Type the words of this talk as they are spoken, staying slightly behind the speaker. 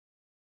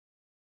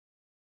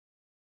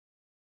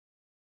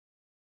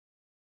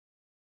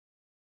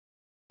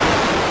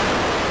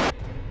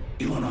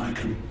I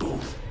can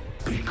both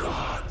be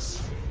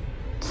gods,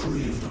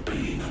 free of the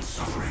pain and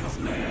suffering of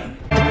man.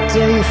 Do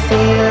you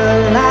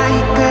feel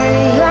like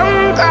a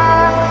young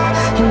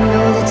god? You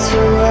know the two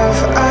of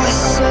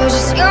us are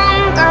just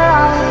young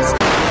gods.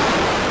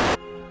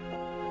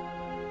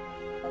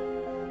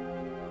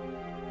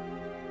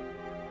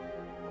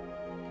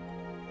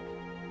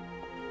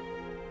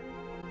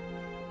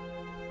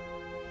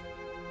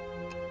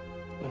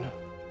 I'm gonna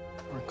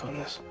work on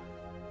this.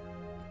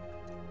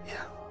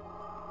 Yeah.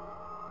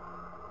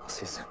 I'll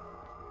see you soon.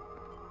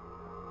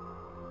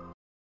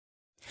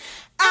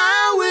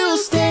 I will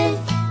stay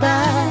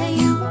by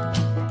you,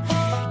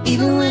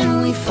 even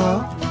when we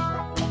fall.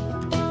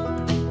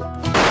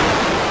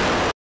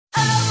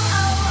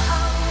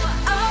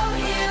 Oh,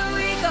 here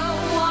we go,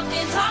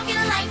 walking,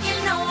 talking like you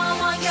know I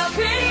want your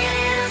pretty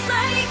little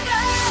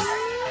psycho.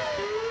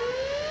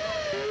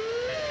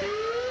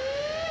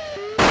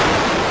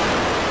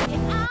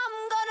 Yeah, I'm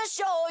gonna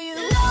show you.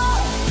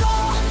 Loco,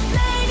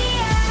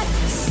 maniac,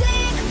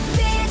 sick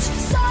bitch,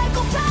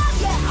 psychopath.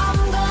 Yeah,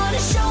 I'm gonna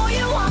show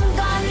you. I'm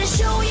gonna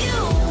show you.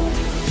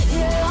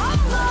 Yeah,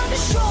 I'm gonna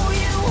show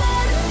you.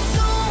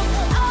 Mental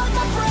out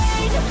my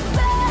brain,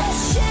 bad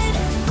shit,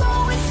 go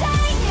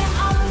insane.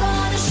 Yeah, I'm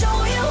gonna show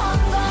you.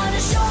 I'm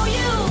gonna show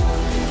you.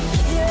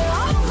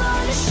 Yeah, I'm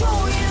gonna show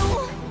you.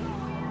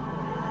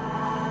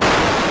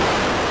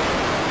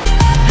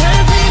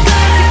 Let's be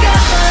back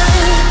together,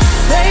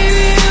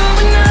 baby,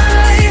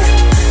 overnight.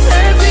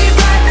 Let's be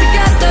back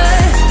together,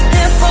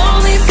 if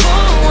only for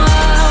a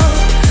while.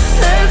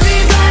 Let's be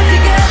back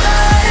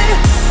together,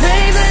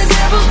 make the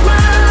devil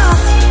smile.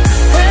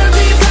 Let's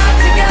be back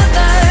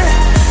together,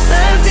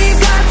 let's be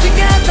back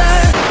together.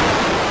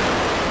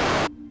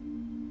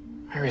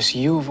 Iris,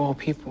 you of all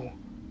people.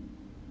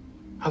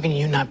 How can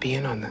you not be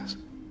in on this?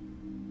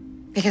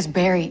 Because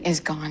Barry is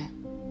gone.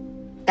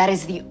 That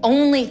is the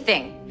only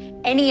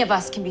thing any of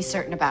us can be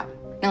certain about.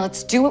 Now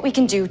let's do what we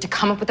can do to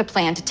come up with a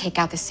plan to take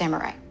out this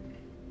samurai.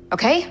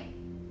 Okay?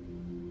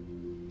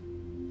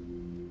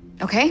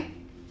 Okay?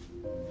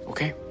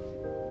 Okay?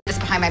 This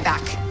behind my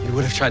back. You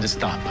would have tried to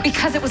stop us.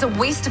 Because it was a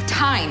waste of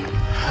time.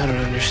 I don't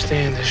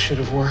understand. This should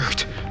have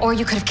worked. Or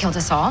you could have killed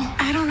us all.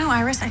 I don't know,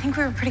 Iris. I think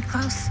we were pretty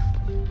close.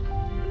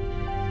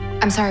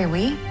 I'm sorry,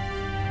 we?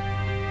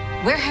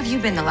 Where have you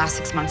been the last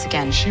 6 months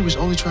again? She was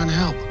only trying to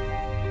help.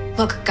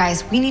 Look,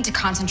 guys, we need to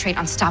concentrate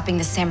on stopping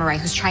the samurai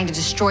who's trying to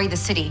destroy the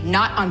city,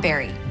 not on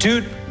Barry.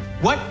 Dude,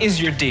 what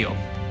is your deal?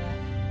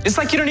 It's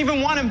like you don't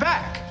even want him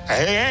back.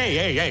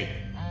 Hey.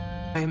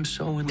 I am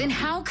so in love. Then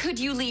how could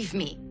you leave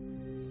me?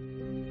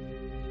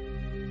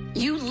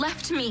 You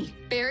left me,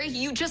 Barry.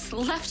 You just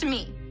left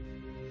me.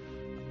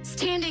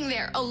 Standing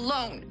there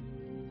alone.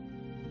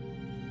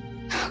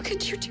 How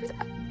could you do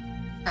that?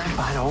 If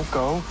I don't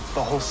go,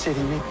 the whole city,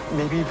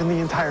 maybe even the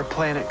entire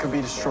planet could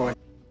be destroyed.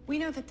 We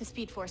know that the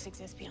Speed Force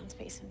exists beyond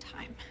space and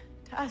time.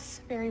 To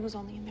us, Barry was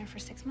only in there for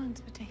 6 months,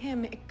 but to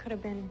him, it could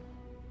have been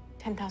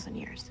 10,000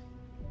 years.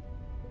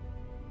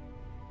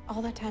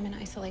 All that time in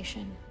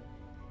isolation,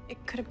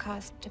 it could have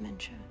caused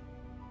dementia.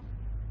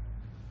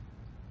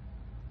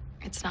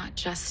 It's not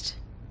just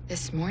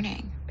this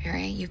morning,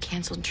 Barry. You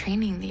canceled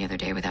training the other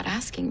day without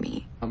asking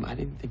me. I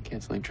didn't think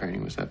canceling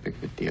training was that big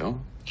of a deal.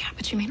 Yeah,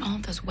 but you made all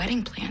of those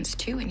wedding plans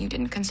too, and you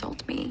didn't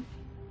consult me.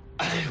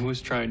 I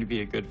was trying to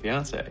be a good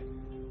fiance.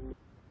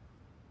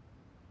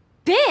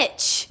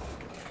 Bitch!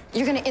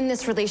 You're gonna end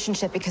this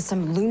relationship because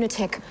some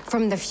lunatic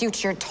from the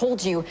future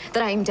told you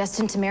that I am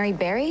destined to marry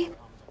Barry?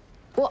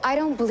 Well, I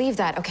don't believe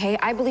that, okay?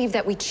 I believe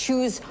that we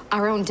choose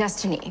our own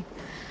destiny.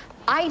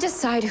 I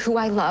decide who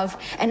I love,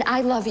 and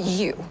I love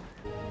you.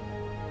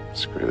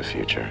 Screw the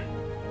future.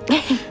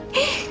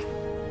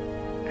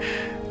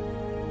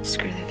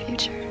 Screw the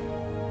future.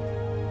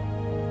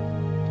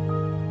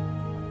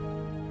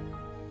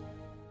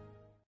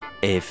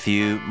 A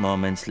few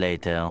moments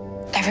later.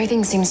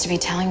 Everything seems to be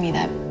telling me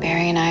that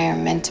Barry and I are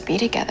meant to be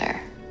together.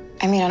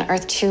 I mean, on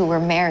Earth 2, we're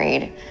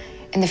married.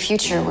 In the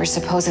future, we're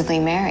supposedly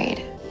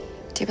married.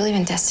 Do you believe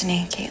in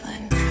destiny,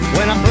 Caitlin?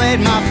 When I played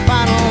my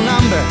final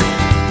number,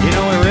 you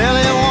know it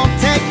really won't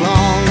take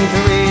long to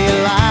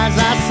realize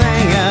I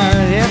sang a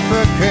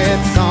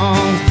hypocrite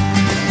song.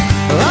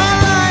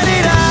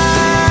 La-di-da,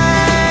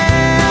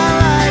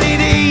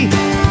 la-di-dee.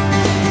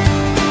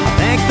 I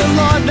thank the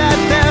Lord that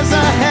there's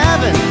a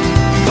heaven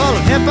full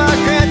of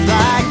hypocrites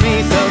like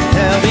me. So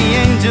tell the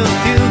angels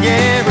to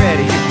get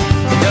ready,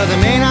 because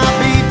it may not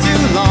be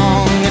too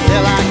long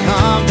until I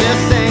come to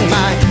sing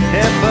my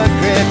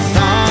hypocrite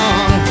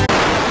song.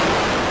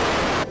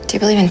 Do you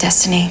believe in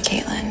destiny,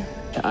 Caitlin?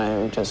 I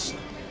am just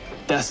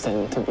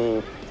destined to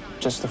be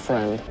just a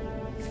friend.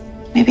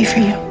 Maybe for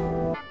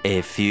you.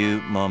 A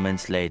few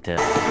moments later.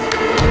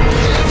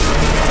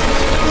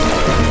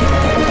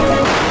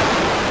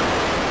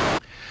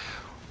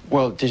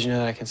 Well, did you know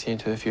that I can see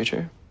into the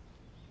future?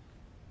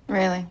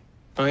 Really?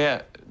 Oh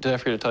yeah, did I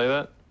forget to tell you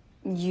that?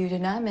 You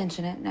did not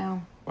mention it,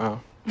 no.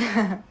 Wow.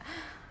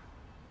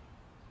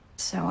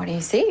 So what do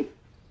you see?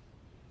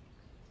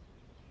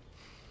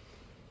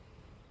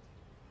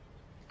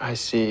 I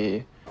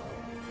see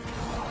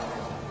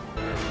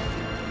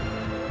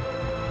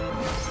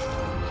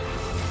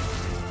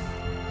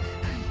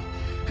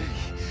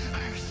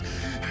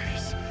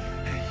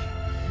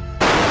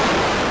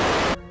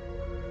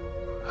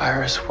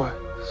Iris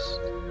was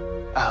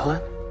Alan?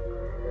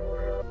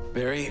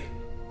 Barry,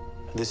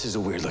 this is a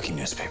weird-looking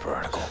newspaper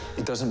article.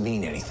 It doesn't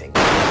mean anything.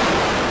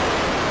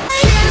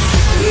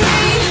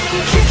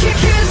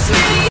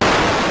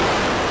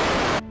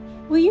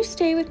 Will you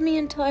stay with me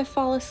until I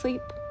fall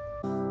asleep?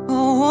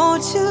 Oh,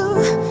 won't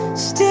you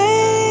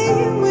stay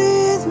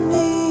with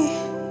me?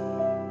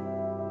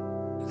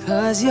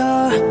 'Cause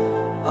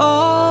you're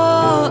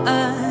all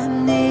I